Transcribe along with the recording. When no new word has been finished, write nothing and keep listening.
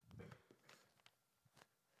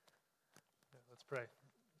Pray.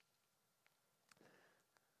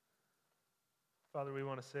 Father, we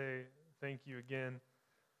want to say thank you again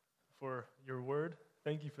for your word.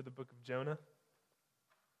 Thank you for the book of Jonah.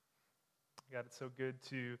 God, it's so good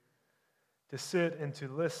to sit and to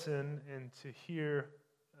listen and to hear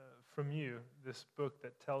from you, this book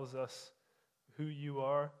that tells us who you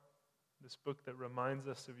are, this book that reminds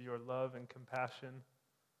us of your love and compassion,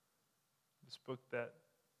 this book that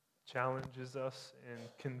challenges us and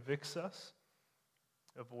convicts us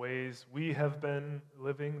of ways we have been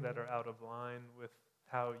living that are out of line with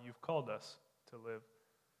how you've called us to live.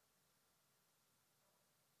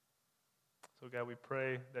 So God, we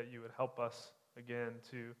pray that you would help us again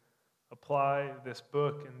to apply this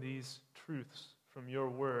book and these truths from your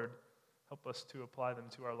word. Help us to apply them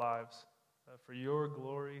to our lives for your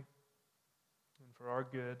glory and for our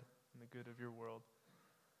good and the good of your world.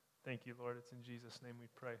 Thank you, Lord. It's in Jesus' name we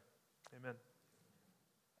pray. Amen.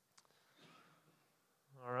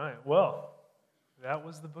 All right, well, that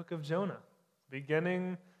was the book of Jonah,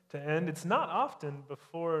 beginning to end. It's not often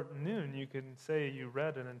before noon you can say you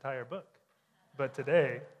read an entire book, but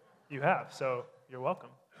today you have, so you're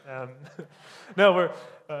welcome.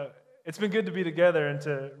 It's been good to be together and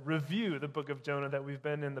to review the book of Jonah that we've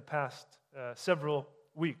been in the past several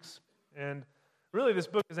weeks. And really this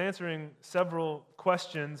book is answering several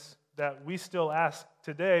questions that we still ask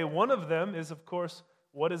today. One of them is, of course,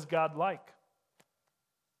 what is God like?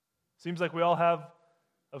 Seems like we all have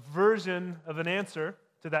a version of an answer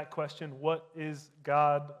to that question, what is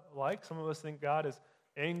God like? Some of us think God is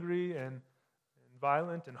angry and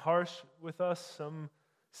violent and harsh with us. Some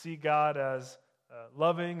see God as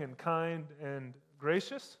loving and kind and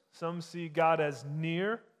gracious. Some see God as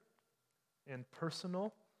near and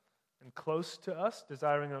personal and close to us,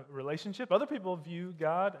 desiring a relationship. Other people view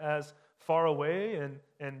God as far away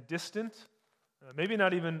and distant. Maybe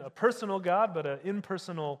not even a personal God, but an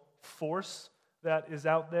impersonal force that is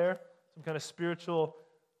out there, some kind of spiritual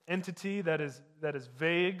entity that is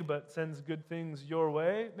vague but sends good things your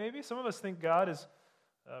way. Maybe some of us think God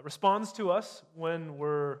responds to us when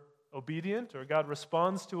we're obedient, or God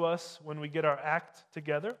responds to us when we get our act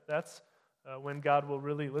together. That's when God will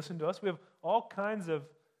really listen to us. We have all kinds of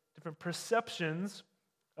different perceptions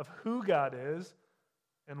of who God is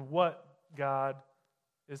and what God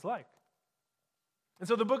is like. And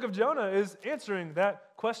so the book of Jonah is answering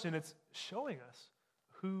that question. It's showing us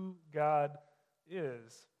who God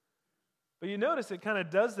is. But you notice it kind of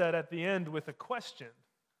does that at the end with a question.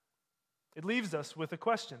 It leaves us with a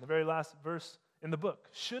question, the very last verse in the book.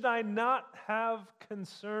 Should I not have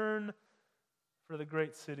concern for the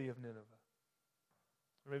great city of Nineveh?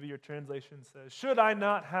 Or maybe your translation says, should I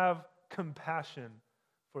not have compassion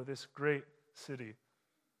for this great city?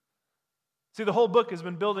 See, the whole book has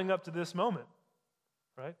been building up to this moment.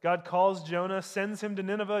 Right? God calls Jonah, sends him to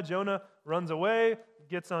Nineveh. Jonah runs away,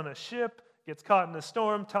 gets on a ship, gets caught in a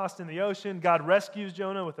storm, tossed in the ocean. God rescues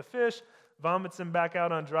Jonah with a fish, vomits him back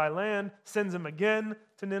out on dry land, sends him again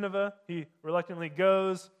to Nineveh. He reluctantly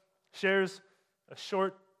goes, shares a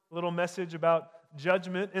short little message about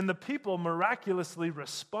judgment, and the people miraculously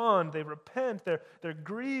respond. They repent. They're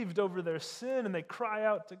grieved over their sin, and they cry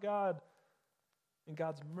out to God. And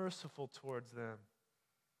God's merciful towards them.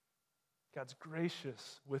 God's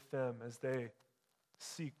gracious with them as they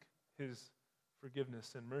seek his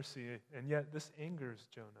forgiveness and mercy. And yet this angers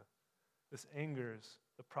Jonah. This angers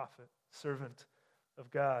the prophet, servant of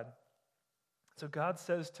God. So God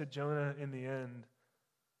says to Jonah in the end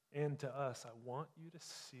and to us, I want you to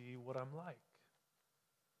see what I'm like.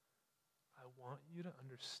 I want you to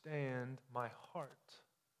understand my heart.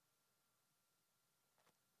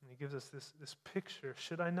 And he gives us this picture.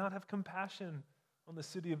 Should I not have compassion on the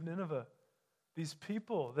city of Nineveh? These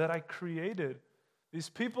people that I created, these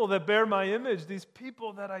people that bear my image, these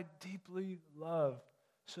people that I deeply love,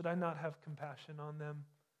 should I not have compassion on them?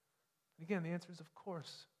 And again, the answer is of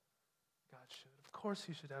course God should. Of course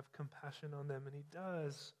he should have compassion on them, and he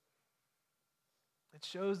does. It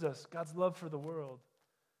shows us God's love for the world,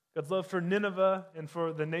 God's love for Nineveh and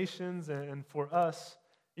for the nations and for us,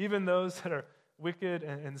 even those that are wicked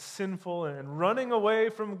and sinful and running away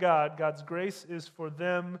from God. God's grace is for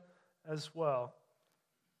them as well.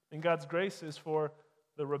 And God's grace is for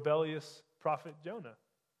the rebellious prophet Jonah.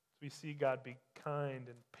 We see God be kind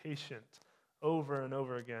and patient over and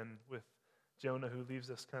over again with Jonah, who leaves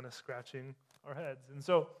us kind of scratching our heads. And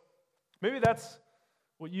so maybe that's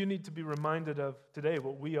what you need to be reminded of today.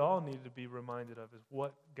 What we all need to be reminded of is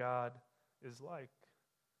what God is like.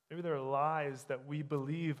 Maybe there are lies that we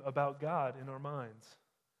believe about God in our minds.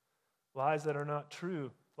 Lies that are not true.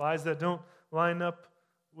 Lies that don't line up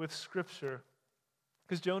with Scripture.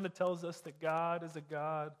 Because Jonah tells us that God is a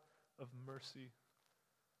God of mercy,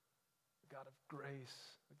 a God of grace,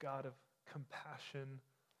 a God of compassion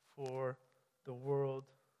for the world.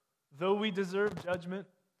 Though we deserve judgment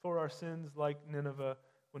for our sins like Nineveh,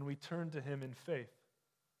 when we turn to him in faith,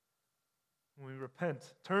 when we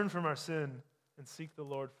repent, turn from our sin, and seek the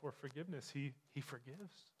Lord for forgiveness, he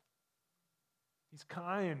forgives. He's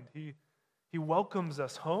kind. He welcomes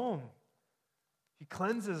us home. He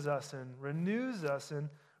cleanses us and renews us and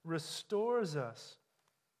restores us,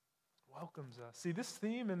 welcomes us. See, this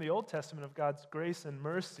theme in the Old Testament of God's grace and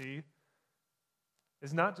mercy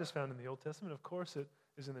is not just found in the Old Testament. Of course, it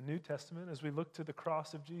is in the New Testament as we look to the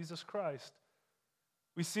cross of Jesus Christ.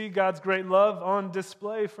 We see God's great love on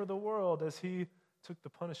display for the world as he took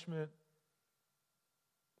the punishment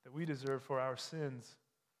that we deserve for our sins.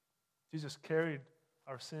 Jesus carried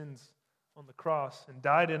our sins on the cross and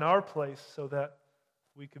died in our place so that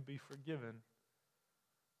we could be forgiven,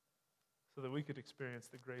 so that we could experience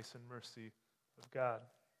the grace and mercy of God.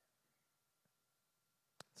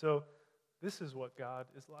 So this is what God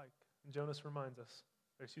is like. And Jonah reminds us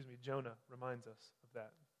of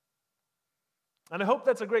that. And I hope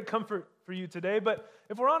that's a great comfort for you today, but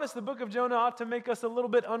if we're honest, the book of Jonah ought to make us a little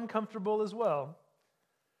bit uncomfortable as well.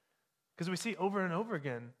 Because we see over and over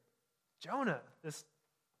again, Jonah, this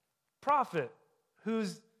prophet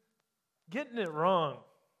who's getting it wrong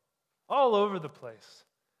all over the place.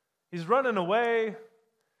 He's running away.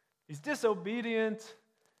 He's disobedient.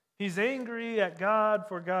 He's angry at God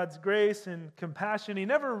for God's grace and compassion. He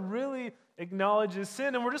never really acknowledges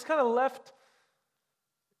sin, and we're just kind of left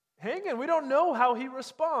hanging. We don't know how he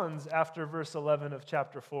responds after verse 11 of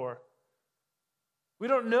chapter 4. We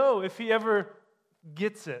don't know if he ever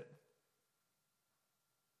gets it.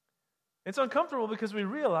 It's uncomfortable because we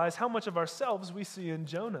realize how much of ourselves we see in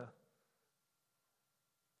Jonah.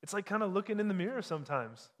 It's like kind of looking in the mirror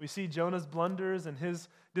sometimes. We see Jonah's blunders and his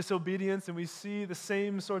disobedience, and we see the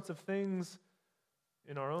same sorts of things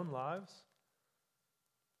in our own lives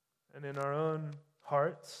and in our own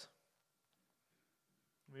hearts.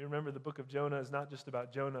 We remember the book of Jonah is not just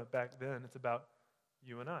about Jonah back then, it's about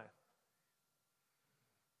you and I.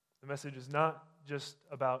 The message is not just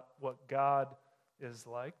about what God is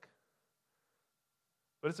like,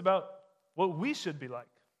 but it's about what we should be like,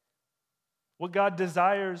 what God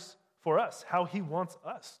desires for us, how he wants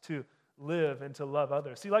us to live and to love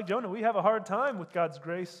others. See, like Jonah, we have a hard time with God's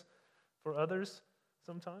grace for others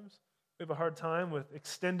sometimes. We have a hard time with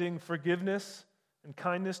extending forgiveness and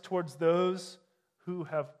kindness towards those who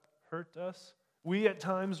have hurt us. We at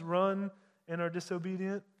times run and are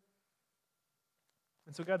disobedient.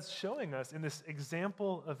 And so God's showing us in this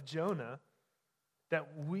example of Jonah that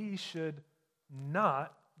we should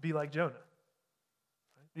not be like Jonah.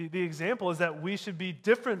 The example is that we should be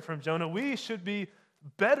different from Jonah. We should be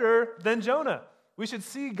better than Jonah. We should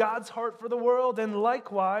see God's heart for the world and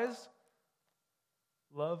likewise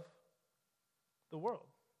love the world.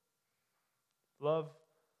 Love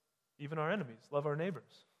even our enemies. Love our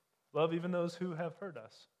neighbors. Love even those who have hurt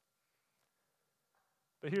us.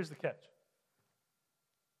 But here's the catch.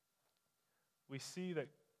 We see that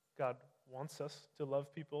God wants us to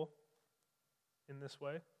love people in this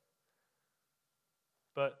way.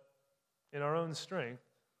 But in our own strength,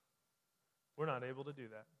 we're not able to do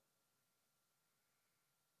that.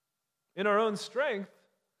 In our own strength,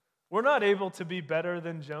 we're not able to be better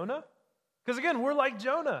than Jonah. Because again, we're like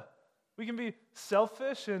Jonah. We can be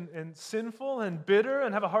selfish and sinful and bitter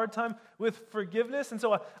and have a hard time with forgiveness. And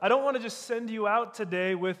so I don't want to just send you out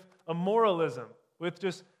today with a moralism, with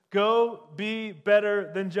just go be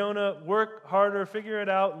better than Jonah, work harder, figure it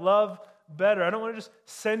out, love better. I don't want to just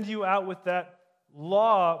send you out with that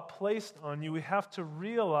law placed on you. We have to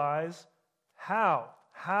realize how.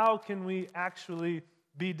 How can we actually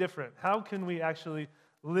be different? How can we actually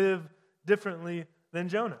live differently than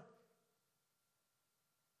Jonah?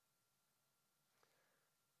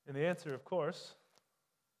 And the answer, of course,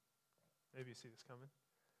 maybe you see this coming,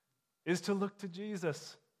 is to look to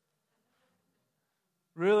Jesus.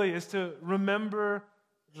 Really, is to remember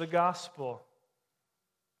the gospel.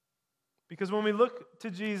 Because when we look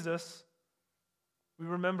to Jesus, we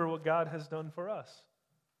remember what God has done for us.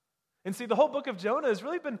 And see, the whole book of Jonah has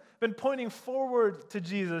really been pointing forward to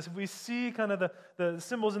Jesus. If we see kind of the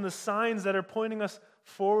symbols and the signs that are pointing us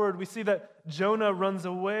forward, we see that Jonah runs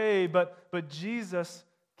away, but Jesus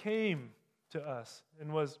came to us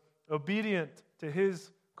and was obedient to his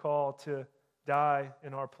call to die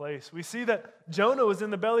in our place. We see that Jonah was in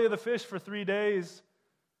the belly of the fish for 3 days.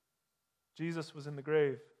 Jesus was in the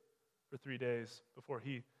grave for 3 days before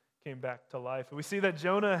he came back to life. And we see that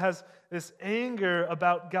Jonah has this anger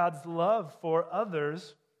about God's love for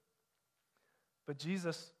others, but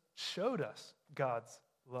Jesus showed us God's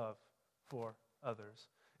love for others.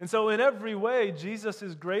 And so in every way, Jesus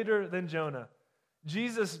is greater than Jonah.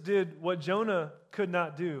 Jesus did what Jonah could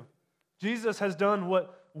not do. Jesus has done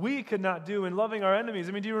what we could not do in loving our enemies.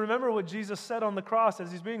 I mean, do you remember what Jesus said on the cross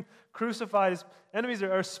as he's being crucified? His enemies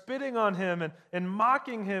are spitting on him and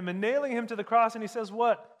mocking him and nailing him to the cross. And he says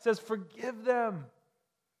what? He says, forgive them.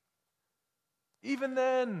 Even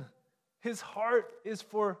then, his heart is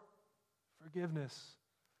for forgiveness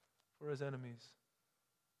for his enemies.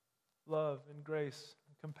 Love and grace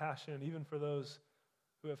and compassion, even for those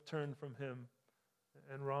who have turned from him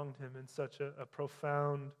and wronged him in such a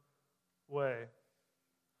profound way.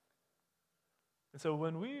 And so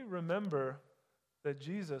when we remember that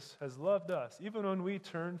Jesus has loved us, even when we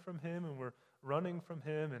turn from him and we're running from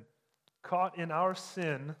him and caught in our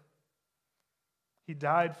sin, he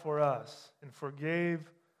died for us and forgave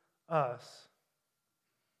us.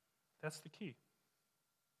 That's the key.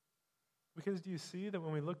 Because do you see that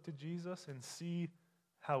when we look to Jesus and see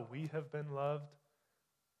how we have been loved,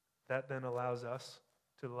 that then allows us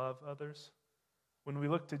to love others? When we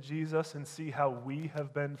look to Jesus and see how we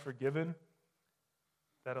have been forgiven,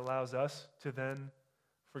 that allows us to then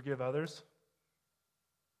forgive others.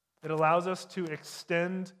 It allows us to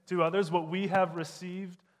extend to others what we have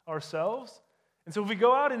received ourselves. And so if we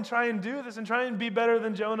go out and try and do this and try and be better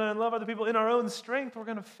than Jonah and love other people in our own strength, we're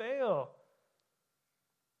going to fail.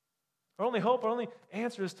 Our only hope, our only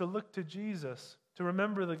answer is to look to Jesus, to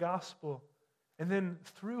remember the gospel, and then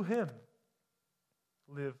through him,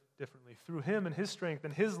 live differently. Through him and his strength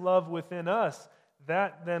and his love within us,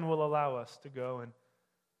 that then will allow us to go and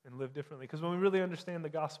live differently. Because when we really understand the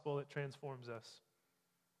gospel, it transforms us.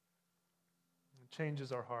 It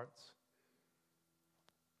changes our hearts.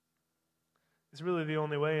 It's really the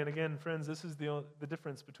only way. And again, friends, this is the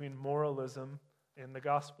difference between moralism and the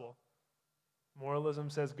gospel. Moralism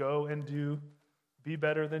says, go and do, be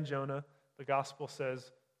better than Jonah. The gospel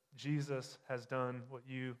says, Jesus has done what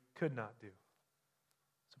you could not do.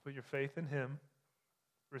 So put your faith in him,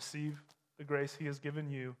 receive the grace he has given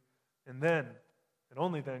you, and then, and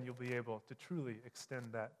only then, you'll be able to truly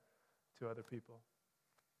extend that to other people.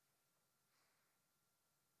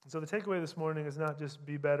 And so the takeaway this morning is not just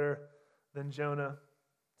be better than Jonah.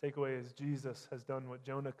 The takeaway is Jesus has done what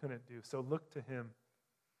Jonah couldn't do. So look to him.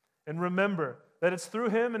 And remember that it's through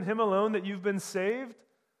him and him alone that you've been saved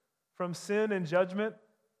from sin and judgment,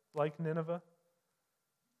 like Nineveh.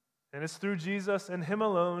 And it's through Jesus and him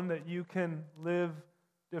alone that you can live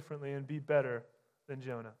differently and be better than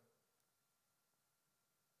Jonah.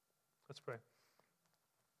 Let's pray.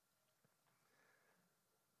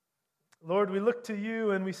 Lord, we look to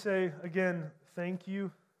you and we say again, thank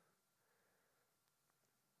you.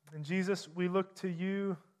 And Jesus, we look to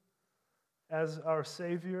you as our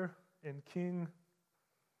Savior and King,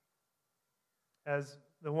 as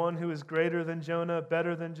the one who is greater than Jonah,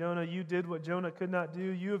 better than Jonah. You did what Jonah could not do.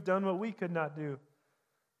 You have done what we could not do.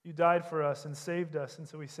 You died for us and saved us, and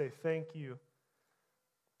so we say thank you.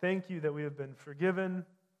 Thank you that we have been forgiven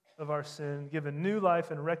of our sin, given new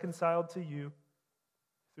life, and reconciled to you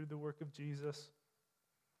through the work of Jesus.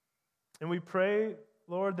 And we pray,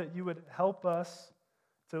 Lord, that you would help us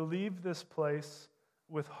to leave this place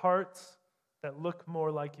with hearts that look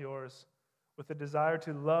more like yours, with a desire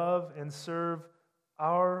to love and serve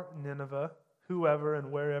our Nineveh, whoever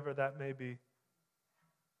and wherever that may be.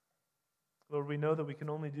 Lord, we know that we can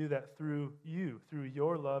only do that through you, through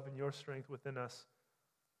your love and your strength within us.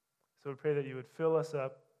 So we pray that you would fill us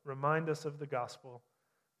up, remind us of the gospel,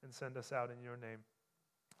 and send us out in your name.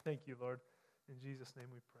 Thank you, Lord. In Jesus' name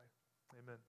we pray. Amen.